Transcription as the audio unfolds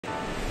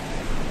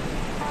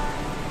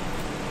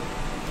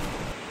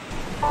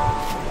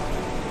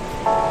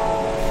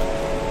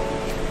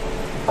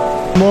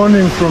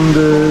Morning from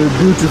the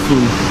beautiful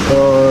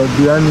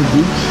Diani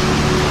beach.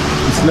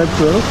 We slept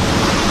well.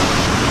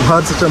 We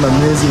had such an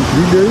amazing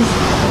 3 days.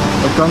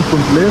 I can't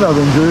complain. I've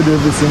enjoyed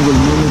every single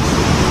minute.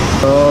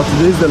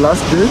 Today is the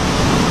last day.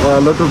 A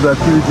lot of the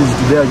activities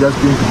today are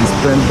just going to be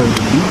spent on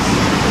the beach.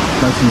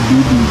 That will be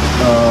the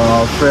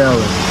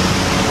farewell.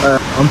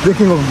 I'm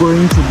thinking of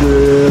going to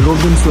the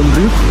Robinson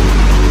Reef.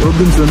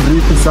 Robinson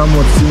Reef is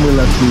somewhat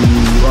similar to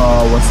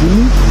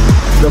Wasini.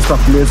 Just a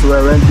place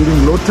where when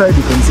during low tide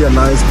you can see a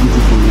nice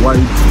beautiful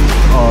white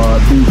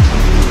beach.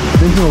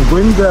 Thinking of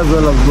going there as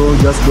well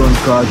as just go and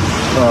catch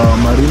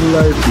marine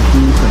life, the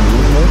fish and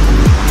whatnot.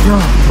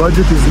 Yeah,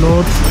 budget is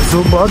not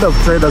so bad. I've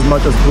tried as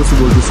much as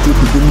possible to stick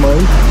within my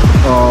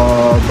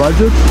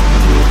budget.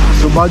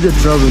 So budget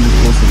travel is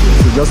possible.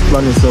 So just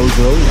plan yourself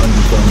well and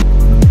you can.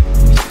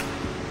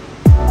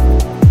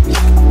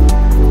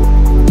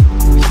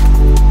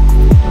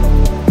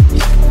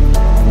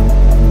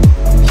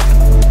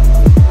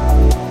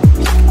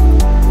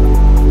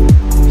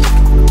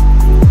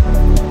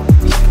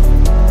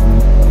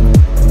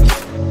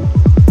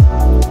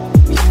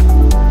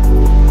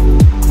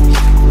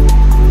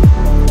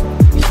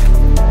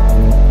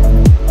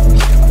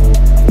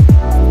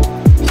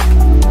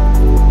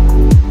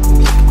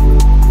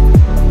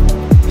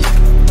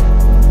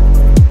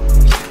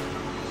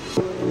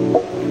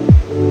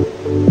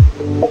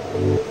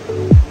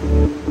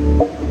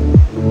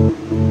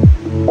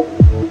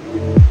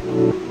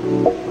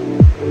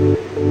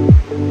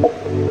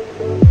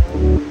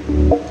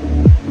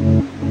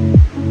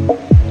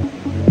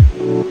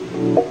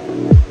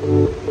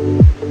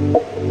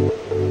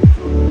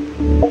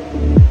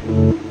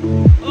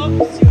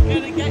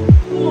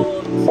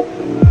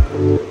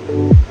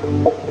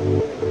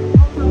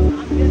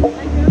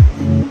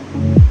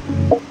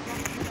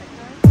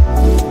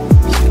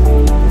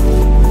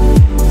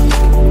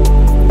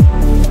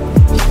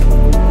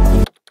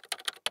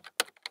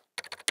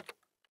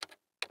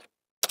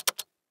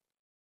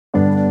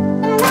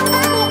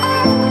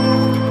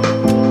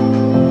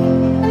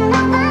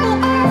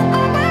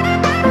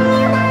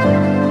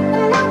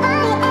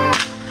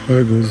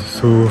 Hi guys,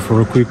 so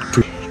for a quick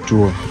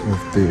tour of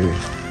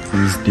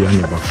this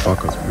Diani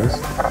Backpackers place.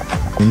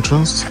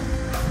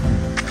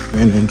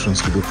 Main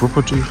entrance to the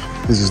property.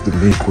 This is the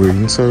main way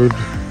inside.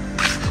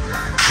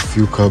 A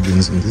few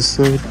cabins on this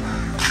side.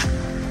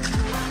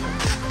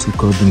 2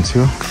 cabins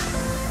here.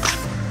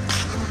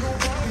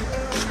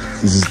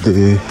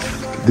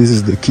 This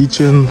is the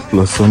kitchen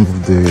plus some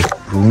of the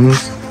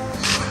rooms.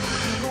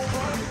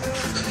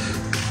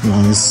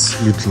 Nice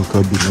little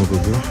cabin over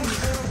there.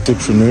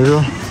 Reception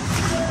area.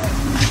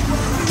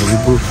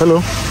 Hello.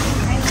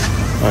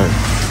 Hi.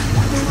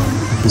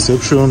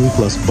 Reception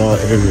plus bar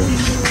area.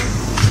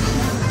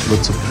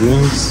 Lots of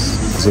drinks.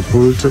 There's a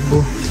pool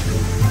table.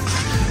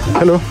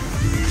 Hello.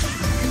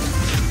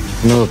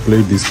 Never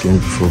played this game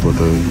before,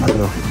 but I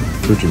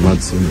pretty much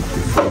seen it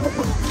before.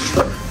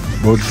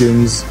 Board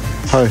games.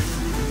 Hi.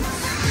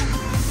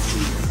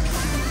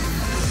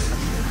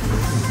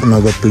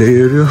 Another play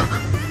area.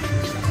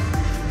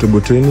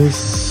 Table tennis.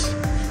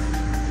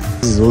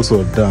 This is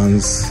also a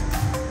dance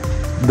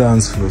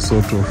floor,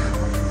 sort of.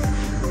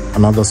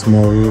 Another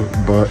small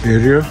bar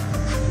area.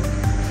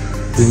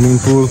 Swimming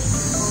pool.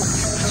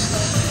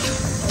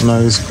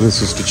 Nice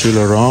places to chill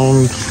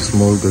around.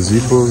 Small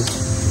gazebos.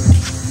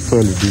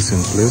 Fairly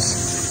decent place.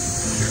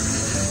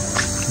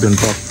 Then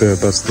back there,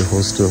 that's the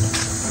hostel.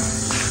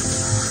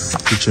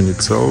 Kitchen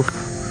itself.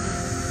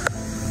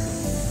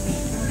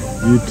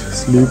 Eat,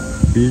 sleep,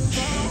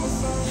 beach.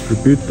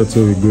 Repeat, that's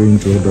where we're going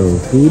to order our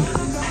food.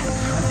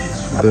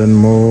 Then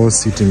more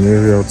sitting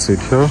area outside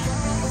here.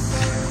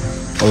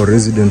 Our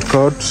resident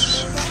cat,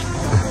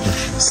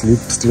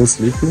 still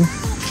sleeping.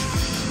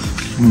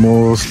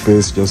 More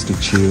space just to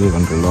chill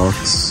and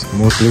relax.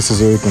 More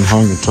places where you can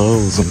hang your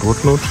towels and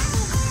whatnot.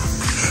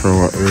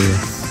 Shower area.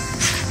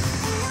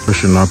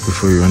 Freshen up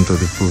before you enter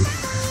the pool.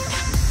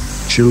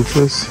 Chill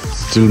place.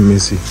 Still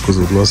messy because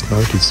of last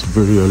night. It's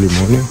very early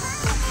morning.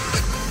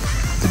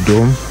 The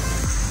dome.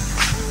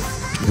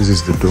 This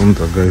is the dome,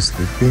 the guy is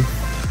sleeping.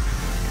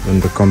 And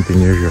the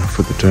camping area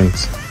for the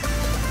tents.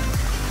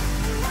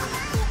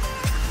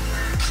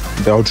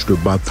 The outdoor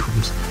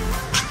bathrooms.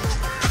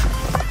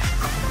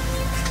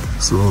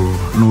 So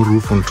no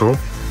roof on top,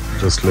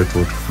 just let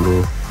water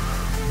flow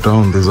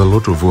down. There's a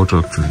lot of water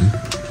actually,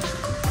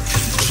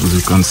 as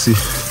you can see.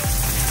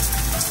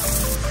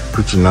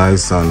 Pretty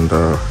nice and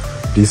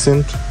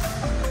decent.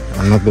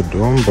 Another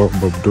dome, Bob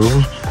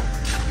dome.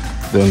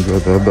 Then there are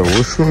the other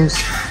washrooms.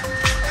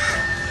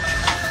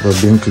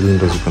 They're being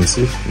cleaned, as you can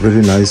see.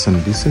 Very nice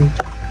and decent.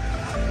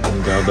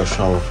 And the other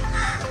shower.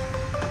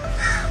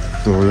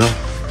 So yeah.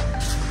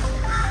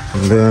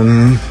 And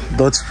then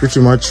that's pretty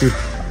much it.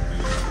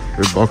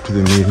 We're back to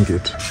the main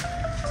gate.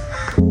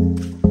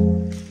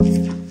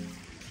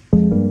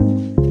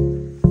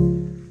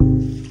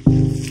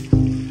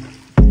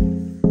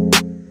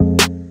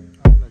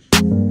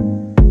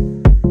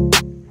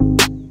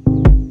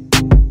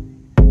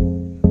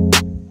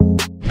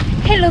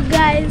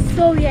 guys,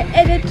 so we are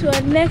headed to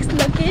our next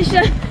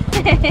location.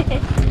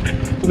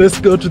 Let's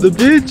go to the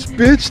beach.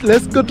 Beach,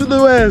 let's go to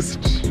the west.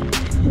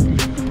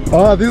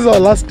 Ah, this is our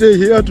last day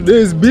here. Today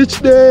is beach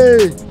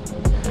day.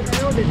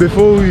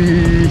 Before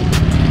we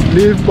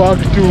leave back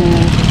to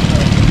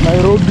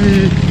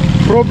Nairobi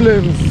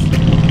problems.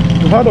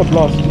 You had a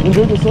blast. You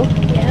enjoyed yourself?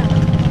 Yeah.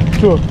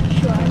 Sure.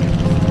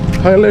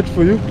 Highlight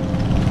for you?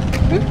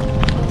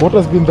 What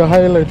has been the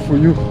highlight for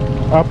you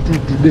up to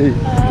today?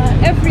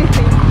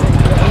 Everything.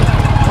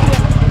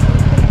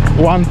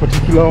 One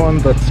particular one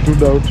that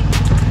stood out.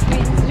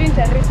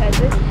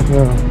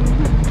 Yeah.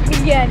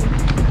 Biryani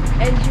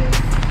and juice.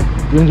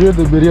 You enjoyed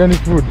the biryani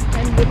food?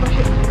 And the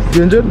passion juice.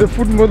 You enjoyed the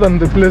food more than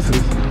the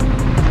places?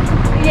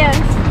 Yes.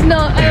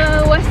 No,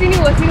 Wasini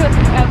was a good one.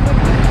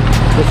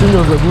 Wasini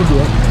was a good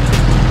one.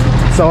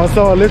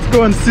 Sawa, let's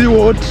go and see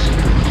what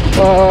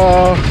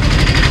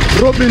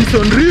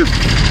Robinson Reef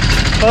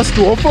has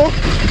to offer.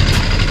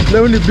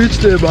 Lonely beach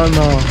day,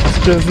 bana.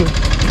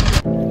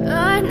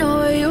 I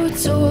know you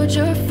told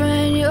your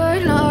friend you're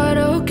not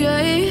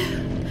okay.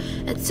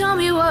 And tell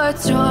me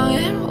what's wrong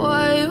and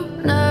why you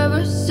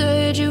never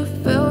said you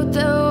felt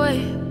that way.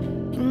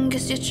 And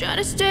guess you're trying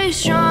to stay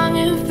strong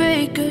and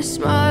fake a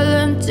smile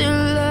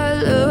until I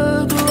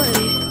look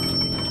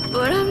away.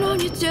 But I've known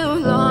you too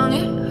long,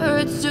 it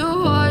hurts to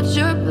watch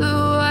your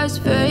blue eyes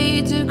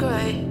fade to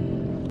gray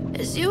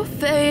as you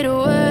fade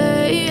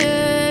away,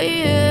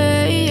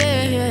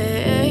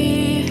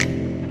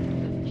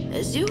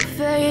 as you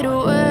fade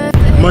away.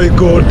 My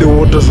God, the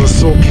waters are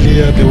so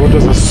clear, the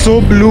waters are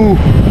so blue.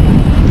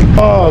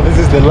 Ah, this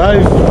is the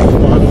life,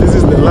 man. This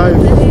is the life.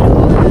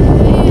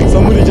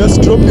 Somebody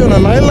just drop me on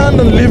an island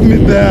and leave me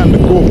there and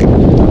go.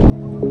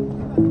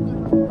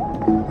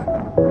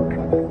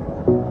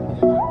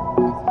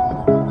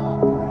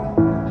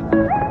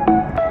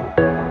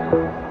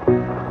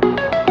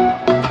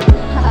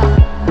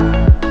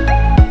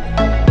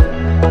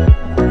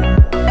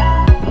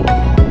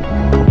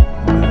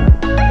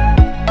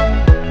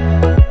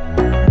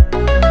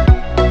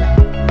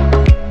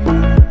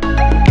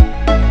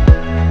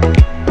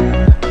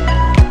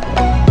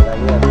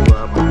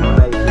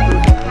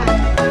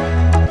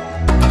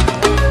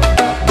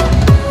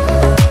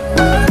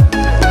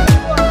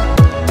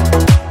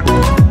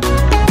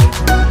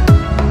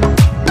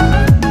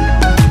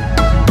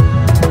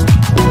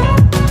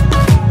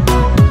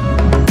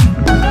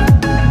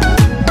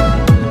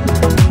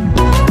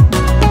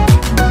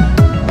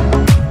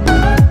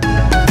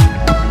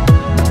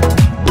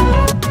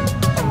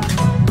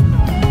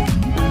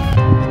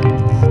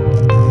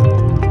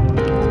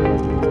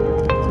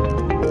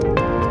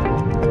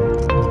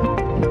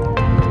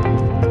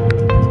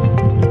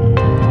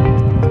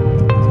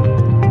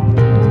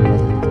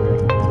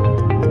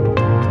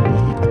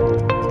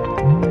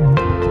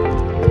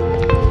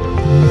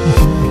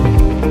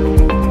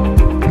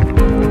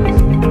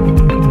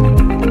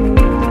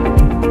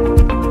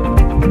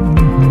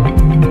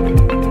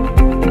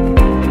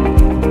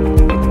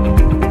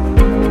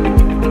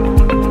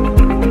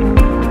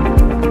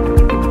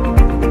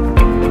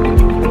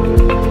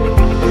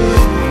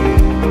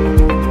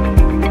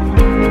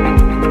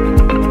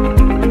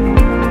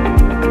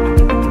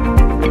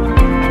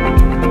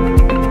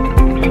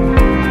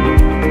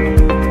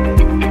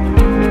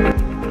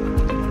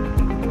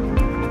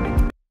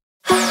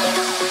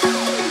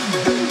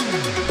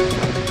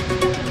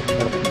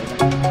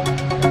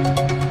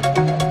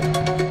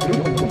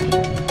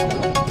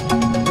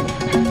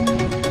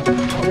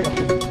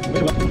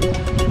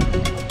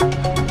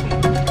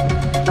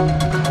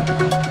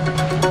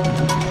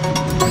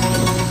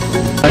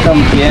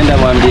 Mkienda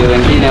mwambie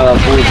wengine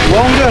wakuje.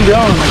 Waongea ndio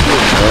hao.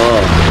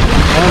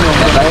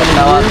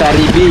 Na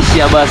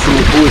wakaribisha basi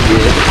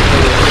mkuje.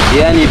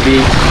 Diani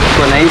Beach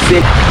kuna hisi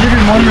give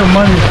him all your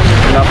money.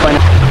 Tunafanya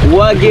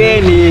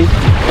wageni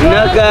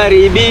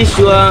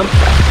nakaribishwa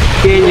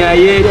Kenya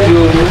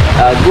yetu,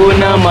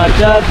 hakuna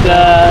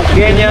matata.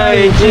 Kenya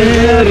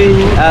nzuri,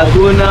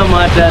 hakuna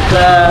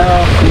matata.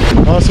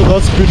 So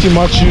that's pretty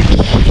much it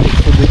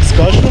for the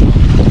excursion.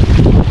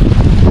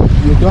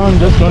 We're done,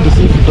 just trying to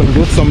see if we can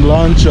get some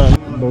lunch and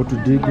about to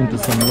dig into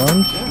some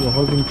lunch. We're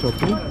having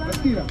chocolate,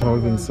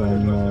 having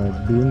some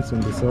beans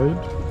on the side.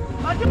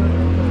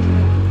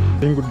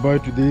 Saying goodbye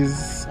to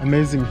this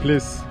amazing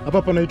place.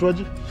 Hapa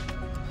panaitwaje?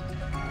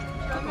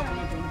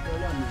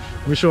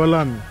 Mwisho wa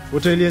lami.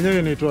 Hoteli yenyewe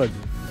inaitwaje?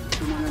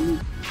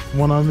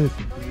 Mwanamisi.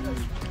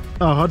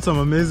 I had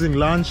some amazing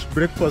lunch,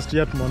 breakfast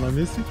here at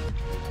Mwanamisi.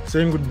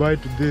 Saying goodbye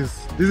to this.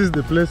 This is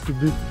the place to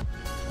be.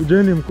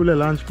 Kujeni mkule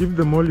lunch, give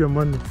them all your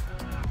money.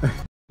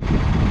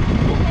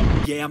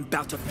 Yeah, I'm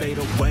about to fade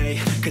away,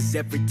 cause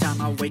every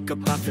time I wake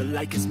up I feel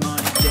like it's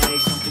Monday.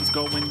 Something's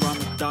going wrong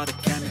with all the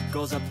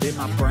chemicals up in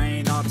my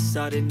brain. All of a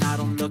sudden I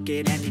don't look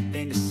at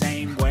anything the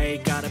same way.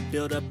 Gotta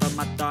build up of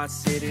my thoughts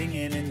sitting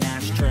in an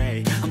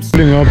ashtray. I'm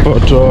Pulling up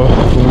at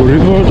Kongo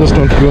River, just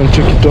want to go and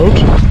check it out.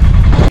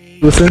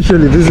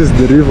 Essentially this is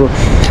the river.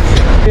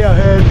 Here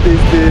ahead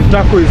is the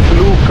turquoise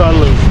blue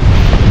colors.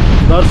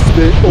 That's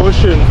the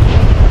ocean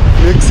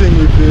mixing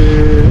with the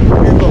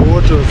river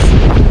waters.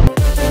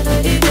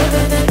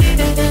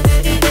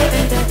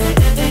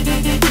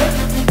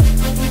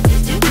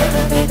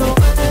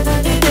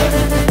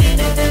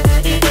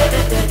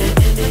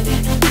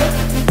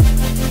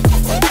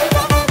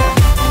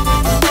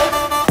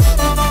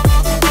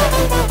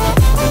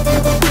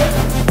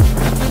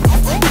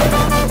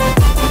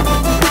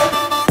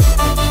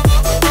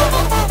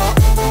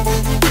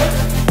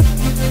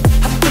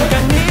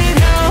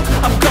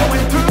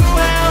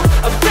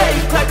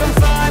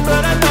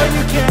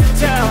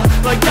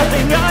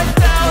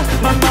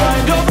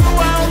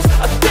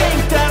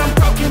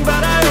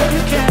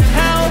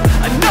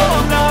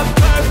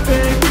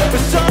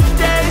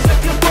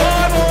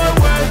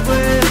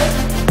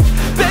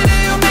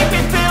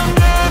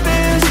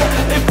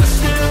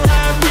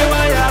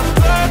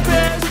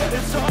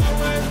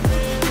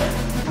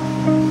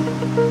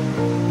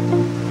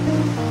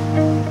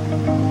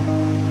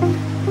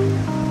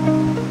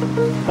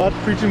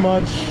 pretty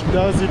much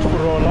does it for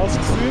our last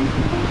swim,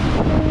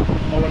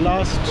 our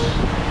last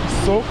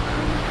soak.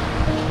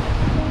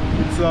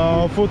 It's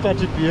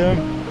 4:30 p.m.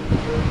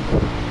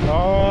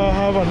 I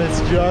have an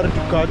SGR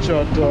to catch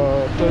at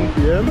 10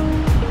 p.m.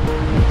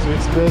 So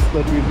it's best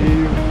that we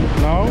leave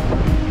now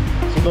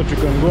so that we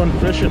can go and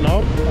freshen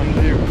up and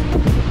leave.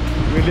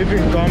 We're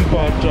leaving camp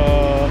at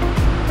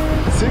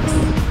 6,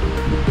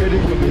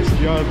 heading for the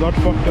SGR. That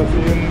factors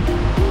in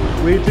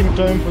waiting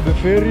time for the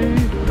ferry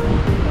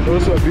and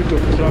also a bit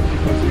of traffic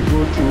as we go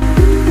to.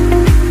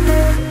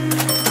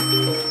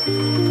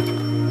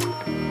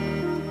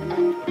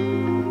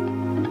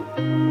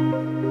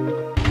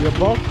 We are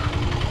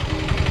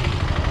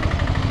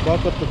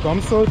back at the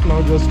campsite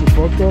now, just to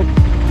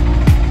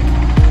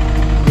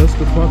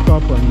pack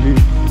up and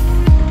leave.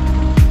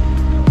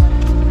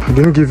 I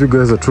didn't give you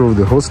guys a tour of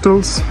the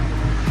hostels.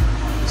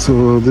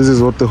 So this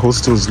is what the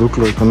hostels look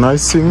like. A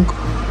nice sink,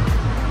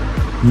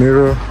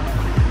 mirror,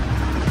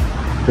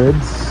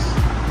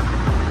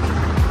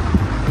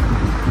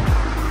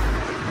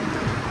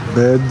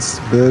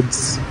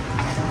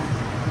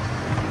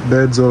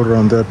 beds all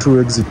around. There are 2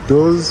 exit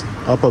doors,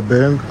 upper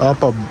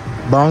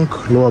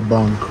bunk, lower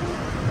bunk.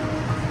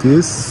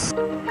 This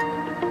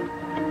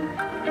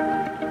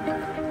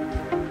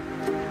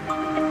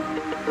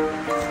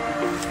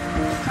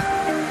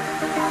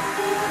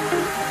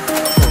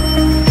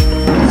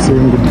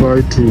saying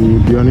goodbye to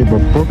Diani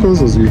Backpackers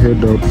as we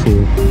head out for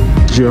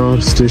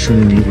GR station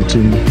in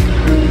Itini.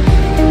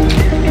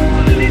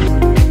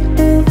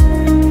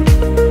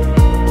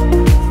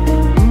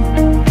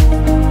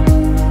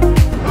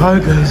 Hi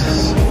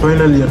guys,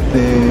 finally at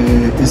the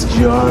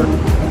SGR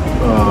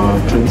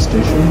train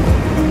station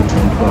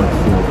between part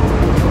for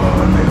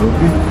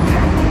Nairobi.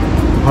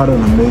 Had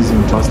an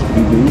amazing past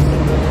 3 days.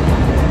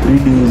 3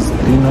 days,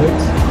 3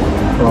 nights.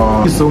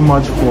 Thank you so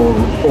much for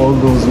all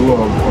those who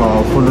have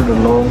followed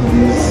along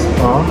this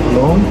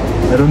long.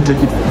 I don't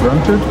take it for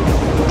granted.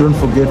 Don't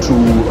forget to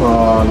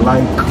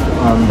like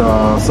and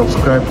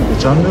subscribe to the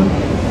channel.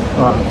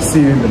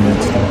 See you in the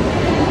next one.